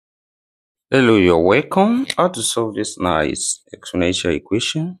Hello, you're welcome. How to solve this nice exponential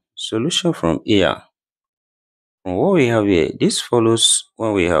equation? Solution from here. From what we have here, this follows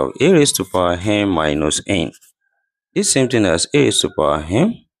when we have a raised to power n minus n. This same thing as a raised to power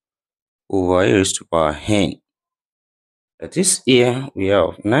n over a raised to power n. That is, here we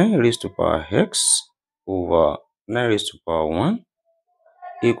have 9 raised to power x over 9 raised to power 1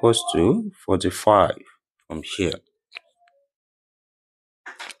 equals to 45 from here.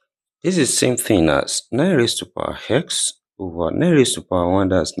 This is the same thing as 9 raised to power x over 9 raised to power 1,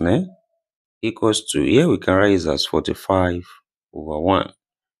 that's 9, equals to, here we can write as 45 over 1.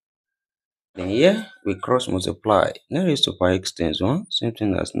 Then here we cross multiply 9 raised to power x times 1, same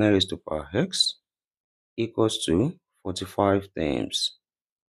thing as 9 raised to power x, equals to 45 times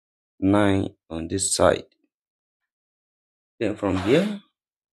 9 on this side. Then from here,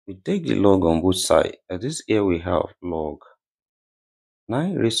 we take the log on both sides. At this, here we have log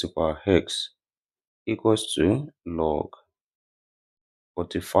 9 raised to power x equals to log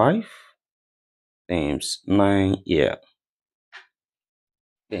 45 times 9 here.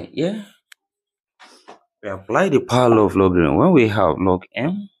 Then here, we apply the power law of logarithm when we have log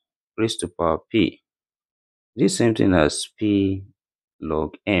m raised to power p. This same thing as p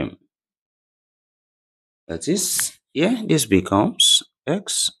log m. That is, here this becomes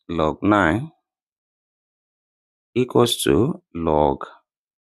x log 9 equals to log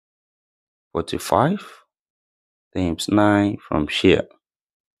 45 times 9 from here.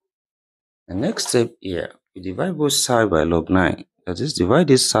 The next step here, we divide both sides by log 9. That is, divide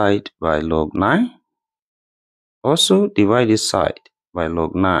this side by log 9. Also divide this side by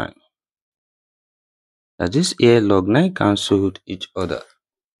log 9. That is, here log 9 cancelled each other.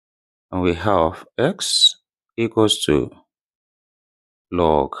 And we have x equals to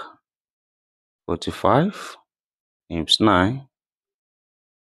log 45 times 9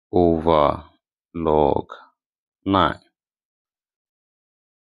 over log 9.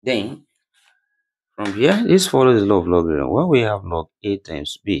 Then, from here, this follows the law of logarithm. When we have log a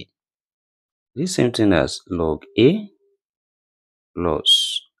times b, this same thing as log a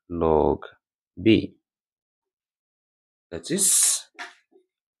plus log b. That is,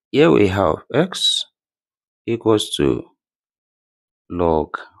 here we have x equals to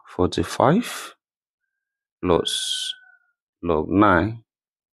log 45 plus log 9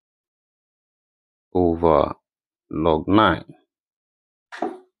 over log 9.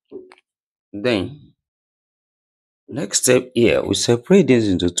 Then, next step here, we separate this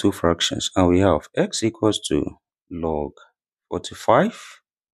into two fractions and we have x equals to log 45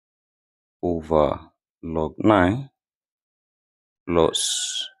 over log 9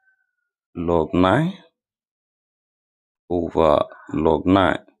 plus log 9 over log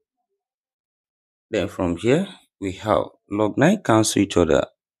 9. Then from here, we have log 9 cancel each other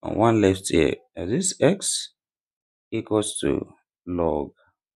and one left here. That is, x equals to log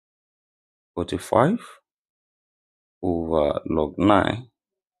 45 over log 9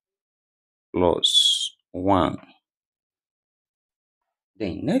 plus 1.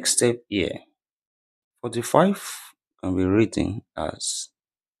 Then next step here, 45 can be written as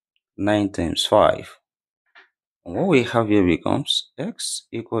 9 times 5. And what we have here becomes x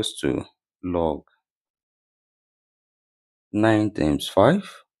equals to log 9 times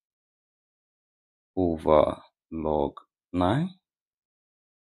 5 over log 9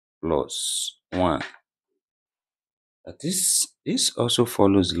 plus 1. That is, this also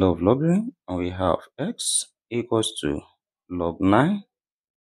follows the law of logarithm, and we have x equals to log 9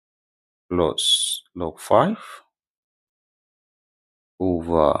 plus log 5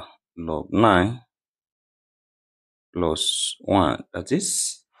 over log 9 plus 1. That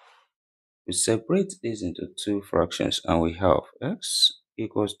is, we separate this into two fractions and we have x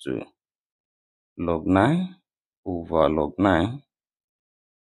equals to log 9 over log 9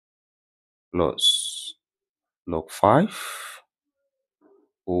 plus log 5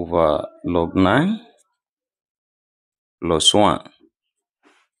 over log 9 plus 1.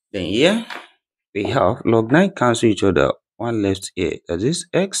 Then here we have log 9 cancel each other, one left here. That is,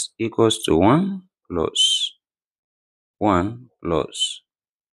 x equals to 1 plus 1 plus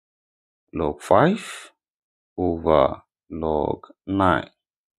log 5 over log 9.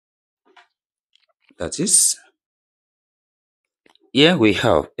 That is, here we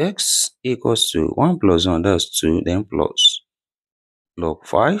have x equals to 1 plus 1, that's 2, then plus log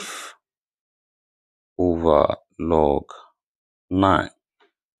 5 over log 9.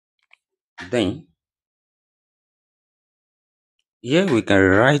 Then, here we can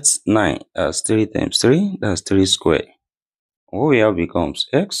write 9 as 3 times 3, that's 3 squared. What we have becomes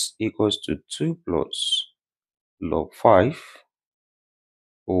x equals to 2 plus log 5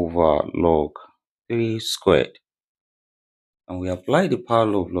 over log 3 squared. And we apply the power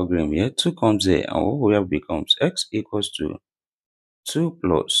law of logarithm here. 2 comes here, and what we have becomes x equals to 2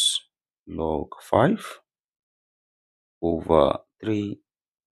 plus log 5 over 3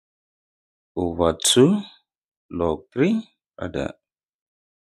 over 2 log 3. Rather,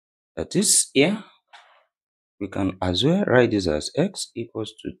 that is here. We can as well write this as x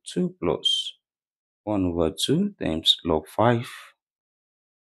equals to 2 plus 1 over 2 times log 5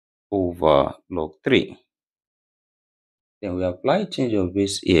 over log 3. Then we apply change of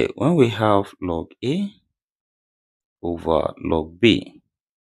base here when we have log a over log b.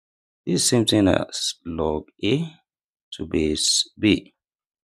 This is same thing as log a to base b.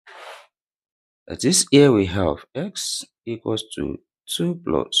 That is, here we have x equals to 2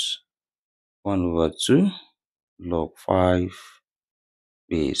 plus 1 over 2 log 5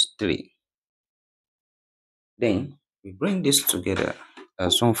 base 3. Then we bring this together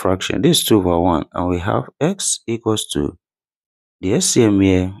as one fraction. This is 2 over 1, and we have x equals to the LCM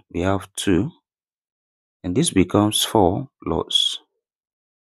here. We have 2, and this becomes 4 plus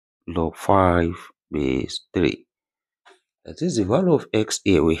log 5 base 3. That is the value of x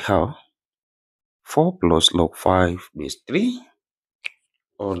here. We have 4 plus log 5 base 3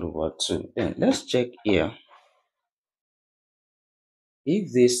 all over 2. Then let's check here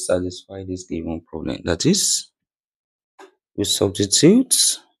if this satisfies this given problem. That is, we substitute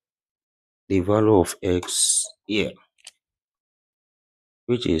the value of x here,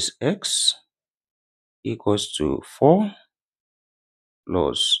 which is x equals to 4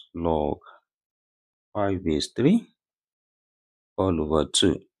 plus log 5 base 3 all over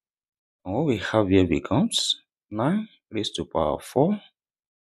 2. And what we have here becomes 9 raised to power 4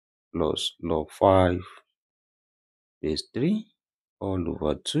 plus log 5 base 3 all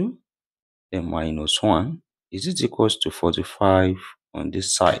over 2, then minus 1. Is it equals to 45 on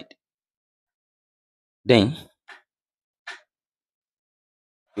this side? Then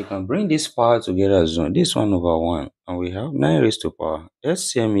we can bring this power together as one. This 1 over 1, and we have 9 raised to power.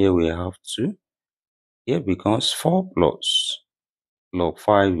 LCM here we have 2. Here becomes 4 plus log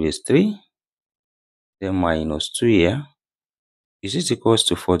 5 base 3, then minus 2 here. Is it equals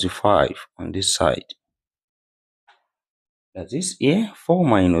to 45 on this side? That is, here 4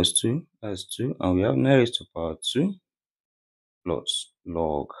 minus 2, that's 2, and we have 9 raised to power 2 plus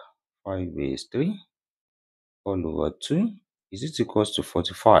log 5 base 3 all over 2. Is it equals to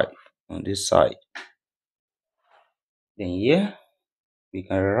 45 on this side? Then here we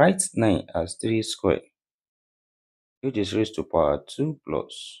can write 9 as 3 squared, which is raised to power 2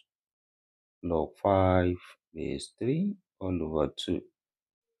 plus log 5 base 3 all over 2.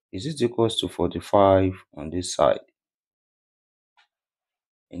 Is it equals to 45 on this side?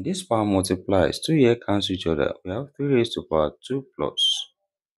 And this power multiplies. 2 here cancel each other. We have 3 raised to power 2 plus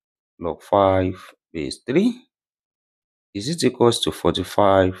log 5 base 3. Is it equals to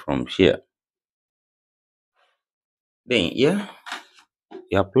 45 from here? Then here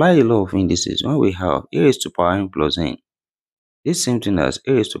we apply a law of indices when we have a raised to power n plus n. This same thing as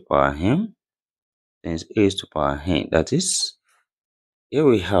a raised to power n times a raised to power n. That is, here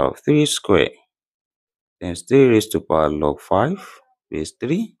we have 3 squared times 3 raised to power log 5 base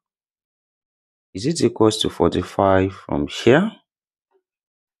 3. Is it equals to 45 from here?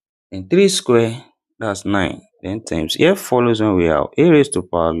 And 3 squared, that's 9. Then times here follows when we have a raised to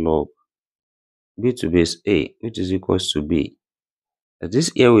power log b to base a, which is equals to b. That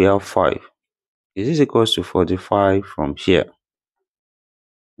is, here we have 5. Is this equals to 45 from here?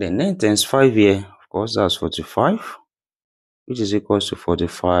 Then 9 times 5 here, of course, that's 45, which is equals to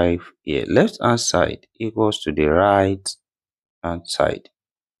 45 here. Left hand side equals to the right hand side.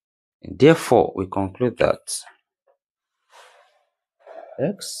 And therefore, we conclude that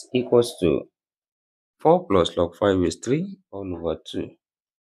x equals to 4 plus log 5 base 3 all over 2.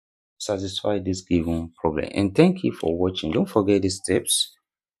 Satisfy this given problem. And thank you for watching. Don't forget these steps.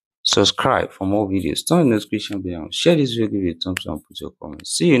 Subscribe for more videos. Turn on the notification bell. Share this video, give it a thumbs up, and put your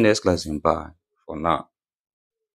comments. See you next class, and bye for now.